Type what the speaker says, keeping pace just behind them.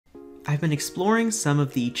I've been exploring some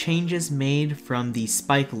of the changes made from the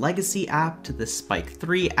Spike Legacy app to the Spike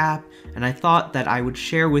 3 app, and I thought that I would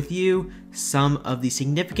share with you some of the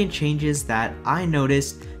significant changes that I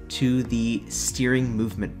noticed to the steering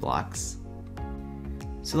movement blocks.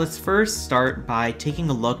 So let's first start by taking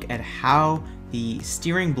a look at how the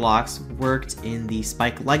steering blocks worked in the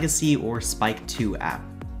Spike Legacy or Spike 2 app.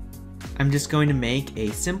 I'm just going to make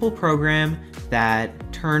a simple program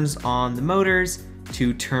that turns on the motors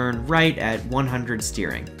to turn right at 100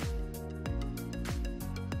 steering.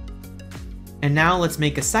 And now let's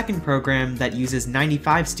make a second program that uses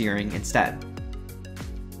 95 steering instead.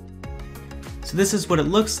 So this is what it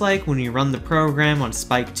looks like when we run the program on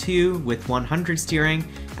Spike 2 with 100 steering.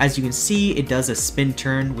 As you can see, it does a spin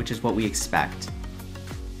turn, which is what we expect.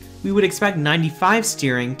 We would expect 95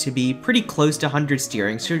 steering to be pretty close to 100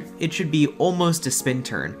 steering, so it should be almost a spin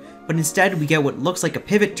turn. But instead we get what looks like a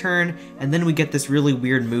pivot turn, and then we get this really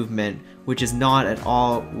weird movement, which is not at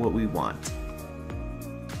all what we want.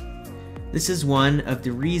 This is one of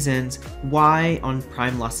the reasons why on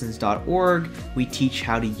primelessons.org we teach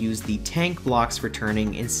how to use the tank blocks for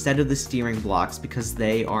turning instead of the steering blocks, because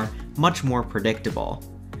they are much more predictable.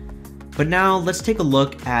 But now let's take a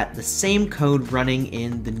look at the same code running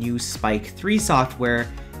in the new Spike 3 software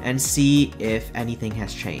and see if anything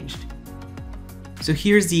has changed. So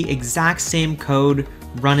here's the exact same code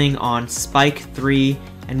running on Spike 3,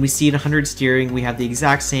 and we see at 100 steering we have the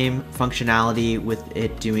exact same functionality with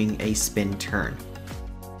it doing a spin turn.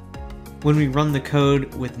 When we run the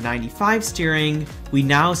code with 95 steering, we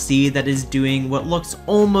now see that it is doing what looks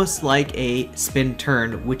almost like a spin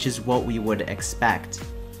turn, which is what we would expect.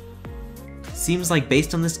 Seems like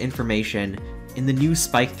based on this information, in the new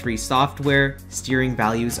Spike 3 software, steering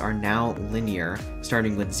values are now linear,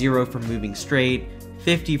 starting with 0 for moving straight,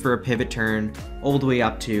 50 for a pivot turn, all the way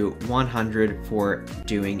up to 100 for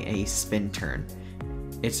doing a spin turn.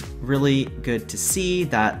 It's really good to see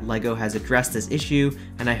that LEGO has addressed this issue,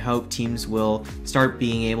 and I hope teams will start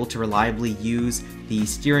being able to reliably use the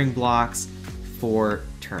steering blocks for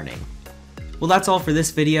turning. Well, that's all for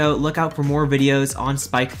this video. Look out for more videos on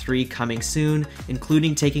Spike 3 coming soon,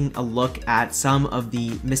 including taking a look at some of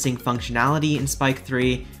the missing functionality in Spike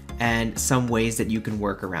 3 and some ways that you can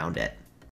work around it.